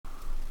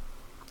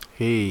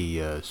Hey,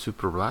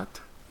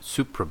 Suprabhat,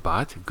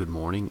 good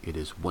morning. It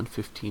is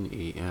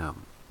 1:15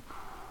 a.m.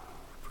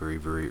 Very,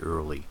 very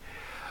early.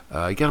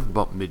 I got up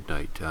about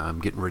midnight.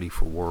 I'm getting ready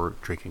for work,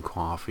 drinking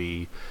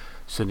coffee,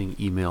 sending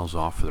emails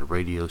off for the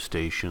radio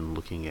station,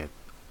 looking at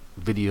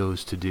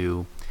videos to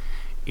do.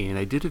 And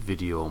I did a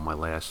video on my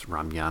last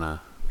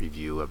Ramyana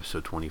review,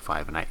 episode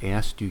 25, and I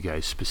asked you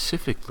guys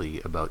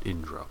specifically about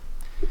Indra.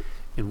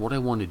 And what I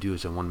want to do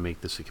is I want to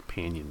make this a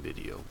companion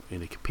video.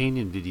 And a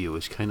companion video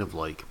is kind of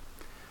like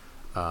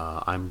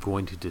I'm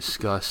going to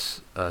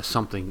discuss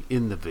something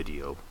in the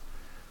video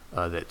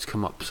that's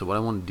come up. So what I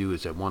want to do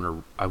is I want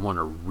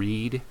to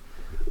read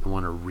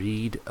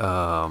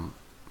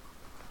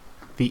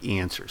the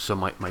answer.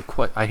 So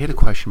I had a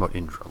question about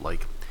Indra,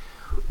 like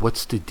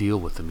what's the deal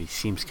with him? He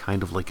seems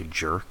kind of like a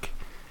jerk,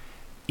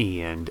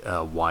 and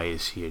why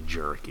is he a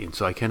jerk? And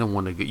so I kind of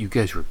want to get, you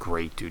guys were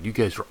great, dude. You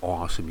guys were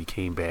awesome. You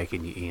came back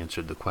and you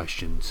answered the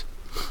questions.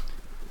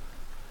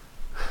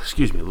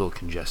 Excuse me, a little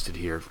congested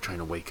here, trying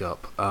to wake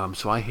up.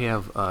 So I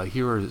have,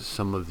 here are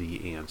some of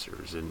the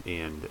answers and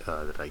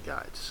that I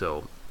got.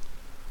 So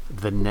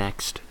the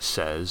next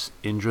says,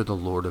 Indra, the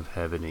Lord of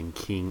Heaven and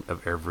King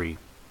of every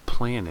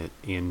planet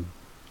and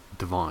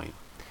divine.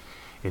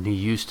 And he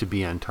used to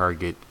be on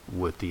target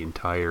with the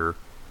entire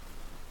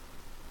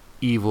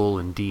evil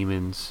and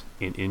demons,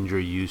 and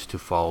Indra used to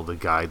follow the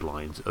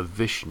guidelines of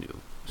Vishnu.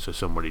 So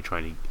somebody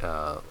trying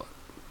to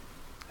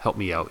help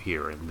me out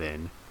here, and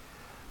then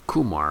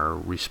Kumar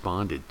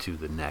responded to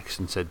the next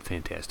and said,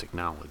 fantastic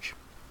knowledge.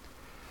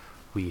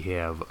 We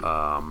have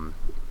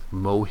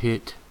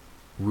Mohit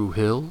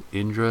Ruhil.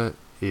 Indra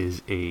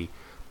is a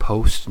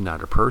post,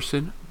 not a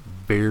person.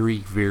 Very,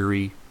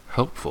 very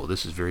helpful.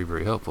 This is very,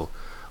 very helpful.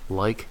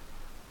 Like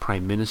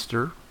Prime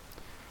Minister,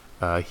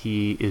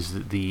 he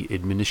is the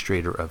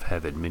administrator of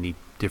heaven. Many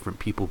different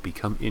people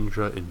become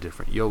Indra in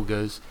different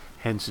yogas,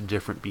 hence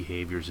different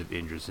behaviors of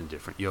Indras in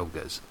different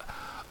yogas.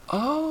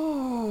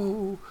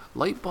 Oh,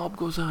 light bulb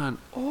goes on.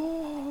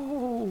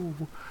 Oh,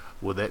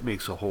 well, that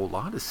makes a whole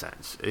lot of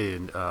sense.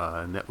 And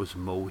that was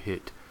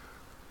Mohit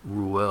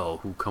Ruel,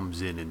 who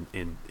comes in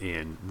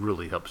and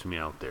really helps me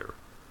out there.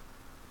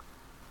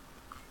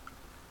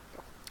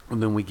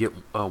 And then we get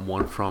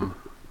one from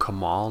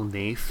Kamal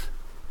Nath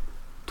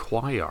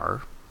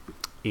Twayar,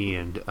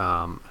 and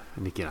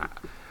again,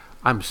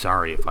 I'm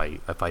sorry if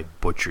I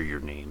butcher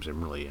your names. I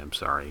really am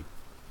sorry.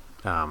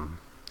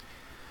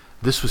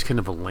 This was kind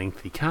of a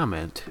lengthy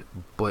comment,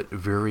 but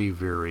very,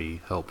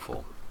 very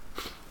helpful.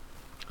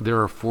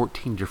 There are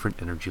 14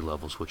 different energy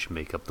levels which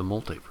make up the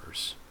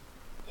multiverse.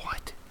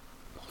 What?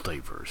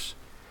 Multiverse.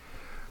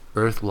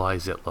 Earth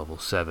lies at level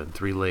 7.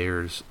 3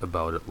 layers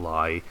about it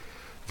lie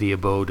the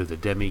abode of the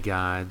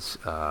demigods,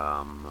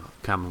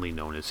 commonly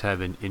known as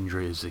heaven.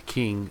 Indra is the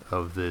king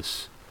of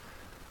this,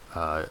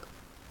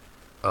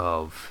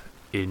 of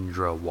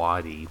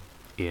Indrawadi,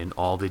 and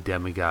all the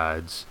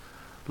demigods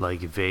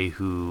like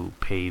Vehu,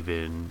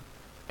 Pavan,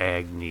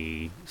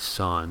 Agni,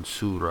 Sun,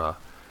 Sura,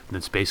 and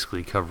it's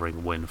basically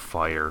covering wind,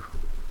 fire,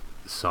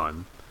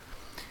 sun.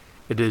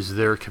 It is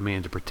their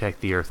command to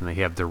protect the earth, and they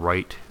have the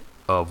right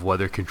of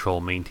weather control,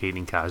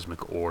 maintaining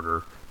cosmic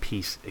order,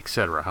 peace,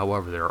 etc.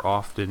 However, they are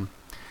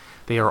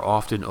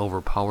often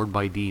overpowered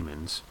by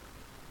demons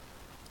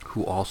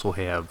who also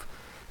have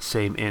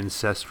same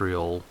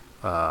ancestral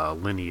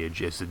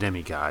lineage as the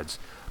demigods,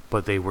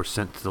 but they were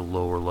sent to the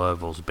lower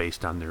levels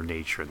based on their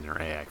nature and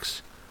their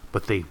acts.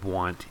 But they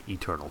want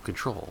eternal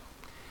control.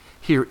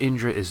 Here,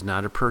 Indra is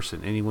not a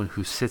person. Anyone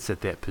who sits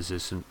at that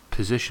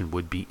position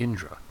would be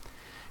Indra.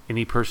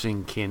 Any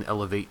person can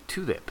elevate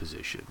to that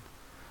position.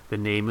 The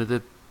name of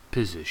the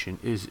position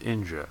is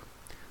Indra,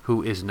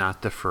 who is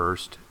not the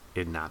first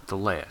and not the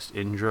last.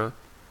 Indra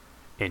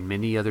and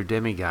many other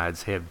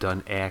demigods have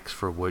done acts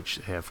for which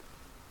have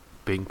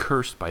been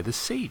cursed by the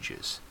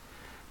sages.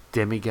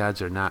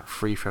 Demigods are not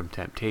free from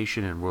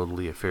temptation and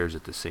worldly affairs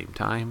at the same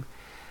time.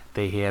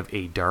 They have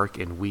a dark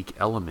and weak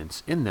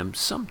elements in them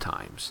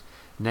sometimes.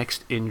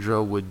 Next,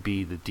 Indra would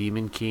be the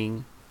demon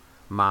king,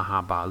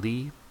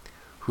 Mahabali,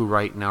 who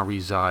right now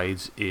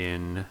resides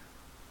in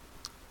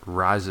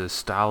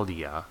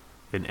Razastalia,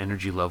 an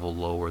energy level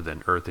lower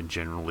than Earth, and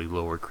generally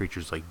lower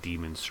creatures like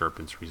demons,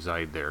 serpents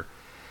reside there.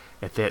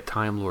 At that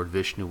time, Lord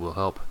Vishnu will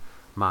help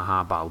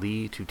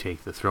Mahabali to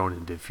take the throne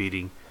in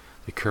defeating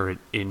the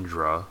current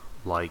Indra,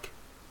 like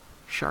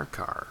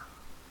Sharkar.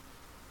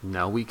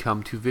 Now we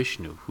come to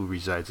Vishnu, who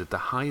resides at the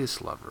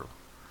highest level,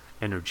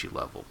 energy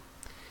level.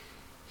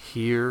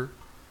 Here,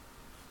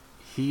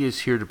 he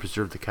is here to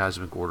preserve the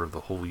cosmic order of the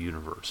whole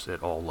universe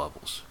at all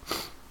levels.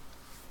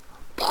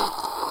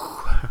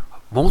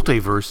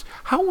 Multiverse?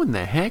 How in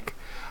the heck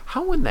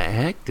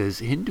does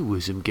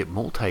Hinduism get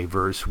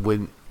multiverse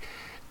when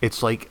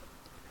it's like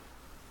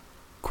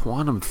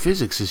quantum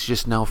physics is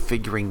just now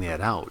figuring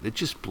that out? It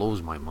just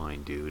blows my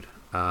mind, dude.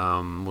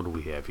 What do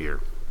we have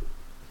here?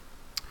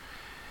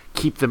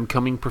 Keep them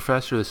coming,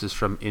 Professor. This is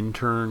from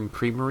Intern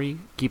Creamery.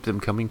 Keep them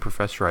coming,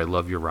 Professor. I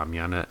love your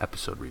Ramyana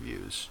episode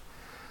reviews.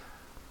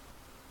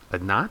 A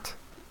knot?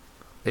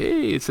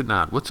 Hey, it's a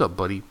knot. What's up,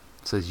 buddy?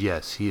 says,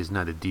 yes, he is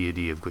not a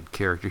deity of good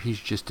character. He's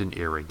just an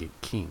arrogant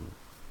king.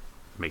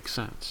 Makes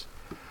sense.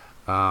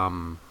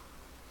 What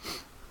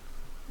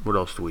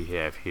else do we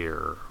have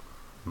here?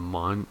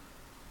 Manoj?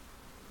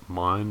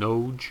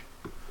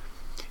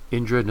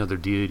 Indra and other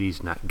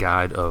deities, not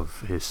God of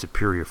his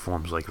superior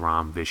forms like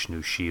Ram,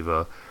 Vishnu,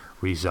 Shiva,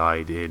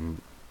 reside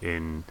in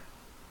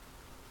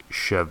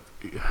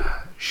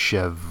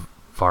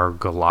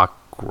Shevargalakra.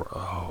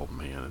 Oh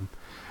man,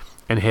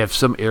 and have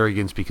some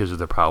arrogance because of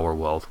their power,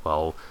 wealth,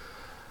 while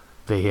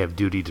they have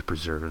duty to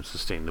preserve and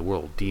sustain the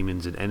world.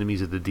 Demons and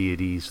enemies of the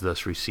deities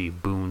thus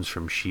receive boons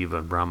from Shiva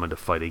and Brahma to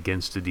fight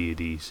against the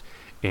deities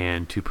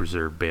and to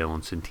preserve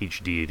balance and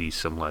teach deities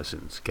some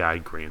lessons.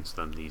 God grants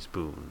them these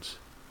boons.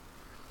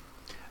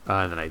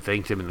 Then I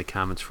thanked him in the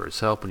comments for his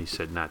help, and he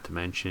said not to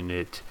mention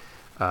it.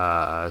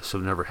 So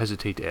never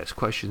hesitate to ask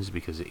questions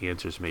because the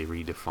answers may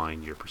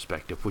redefine your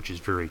perspective, which is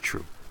very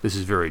true. This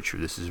is very true.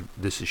 This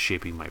is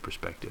shaping my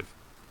perspective.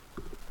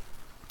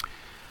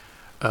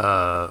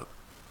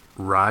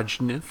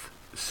 Rajnith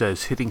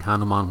says hitting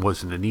Hanuman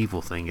wasn't an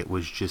evil thing. It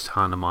was just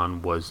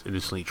Hanuman was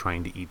innocently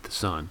trying to eat the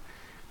sun,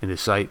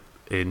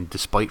 and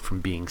despite from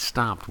being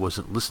stopped,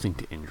 wasn't listening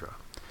to Indra.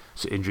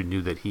 So Indra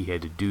knew that he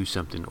had to do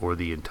something or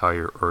the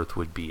entire earth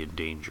would be in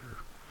danger.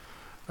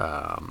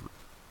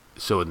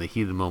 So in the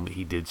heat of the moment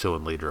he did so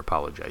and later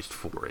apologized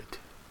for it.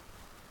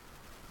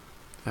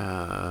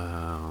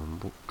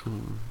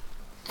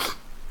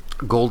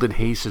 Golden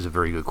Haze is a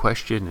very good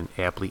question and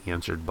aptly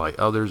answered by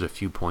others. A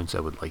few points I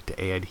would like to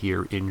add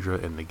here. Indra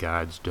and the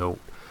gods don't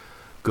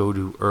go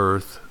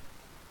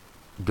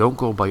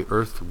by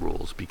earth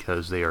rules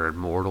because they are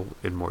immortal.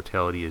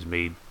 Immortality is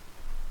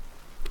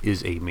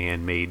a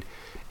man-made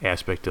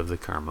aspect of the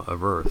karma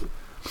of earth.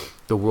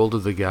 The world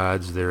of the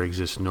gods, there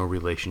exists no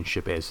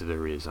relationship as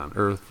there is on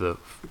earth. The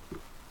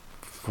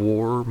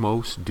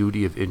foremost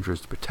duty of Indra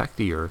is to protect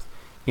the earth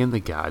and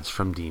the gods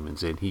from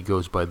demons, and he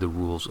goes by the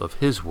rules of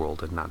his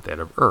world and not that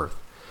of earth.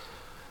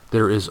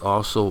 There is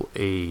also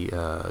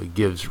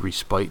gives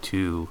respite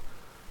to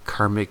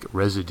karmic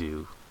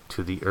residue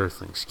to the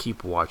earthlings.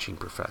 Keep watching,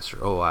 Professor.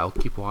 Oh, I'll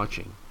keep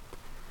watching.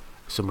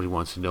 Somebody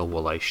wants to know,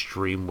 will I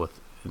stream with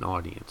an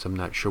audience? I'm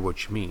not sure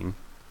what you mean.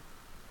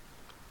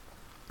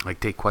 Like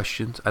take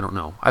questions? I don't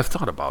know. I've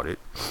thought about it,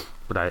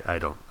 but I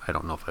don't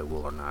know if I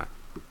will or not.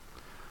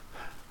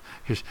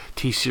 Here's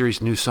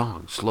T-Series new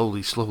song,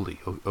 Slowly,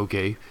 Slowly.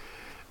 Okay.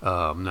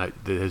 That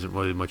hasn't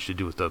really much to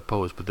do with the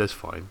post, but that's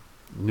fine.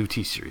 New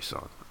T-Series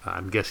song.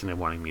 I'm guessing they're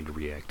wanting me to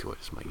react to it,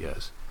 is my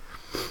guess.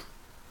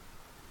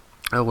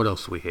 What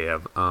else do we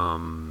have?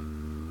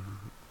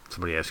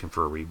 Somebody asking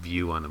for a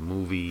review on a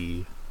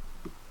movie.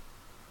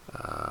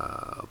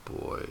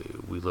 Boy,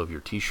 we love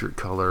your t-shirt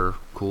color.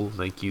 Cool,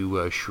 thank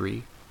you,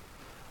 Shri.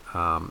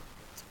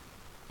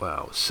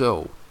 Wow,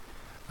 so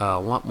a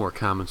lot more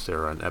comments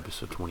there on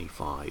episode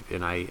 25,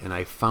 and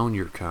I found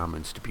your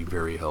comments to be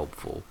very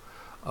helpful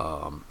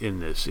in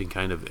this, in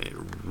kind of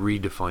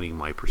redefining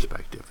my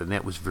perspective, and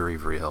that was very,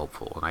 very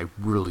helpful, and I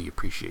really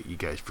appreciate you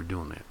guys for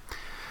doing that.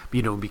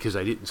 You know, because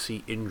I didn't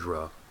see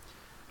Indra.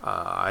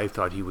 I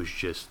thought he was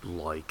just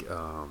like,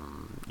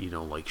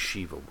 like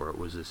Shiva, where it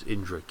was this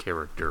Indra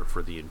character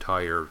for the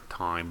entire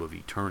time of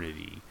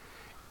eternity,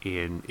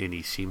 and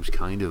he seems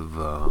kind of,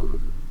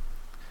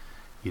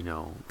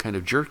 kind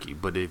of jerky.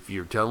 But if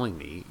you're telling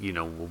me,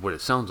 what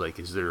it sounds like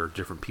is there are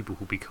different people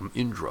who become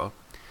Indra,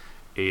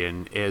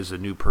 and as a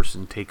new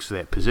person takes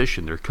that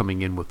position, they're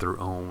coming in with their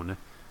own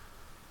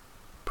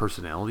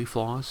personality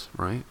flaws,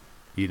 right?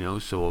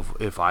 So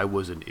if I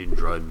was an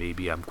Indra and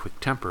maybe I'm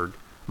quick-tempered,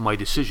 my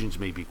decisions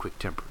may be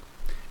quick-tempered.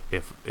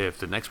 If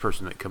the next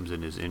person that comes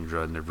in is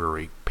Indra and they're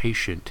very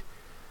patient,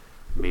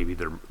 maybe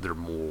they're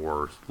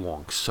more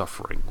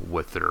long-suffering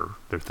with their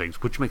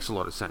things, which makes a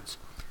lot of sense.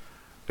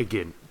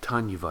 Again,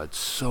 Tanyavad,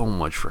 so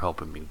much for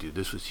helping me, dude.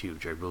 This was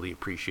huge. I really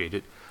appreciate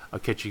it. I'll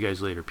catch you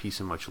guys later. Peace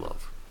and much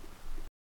love.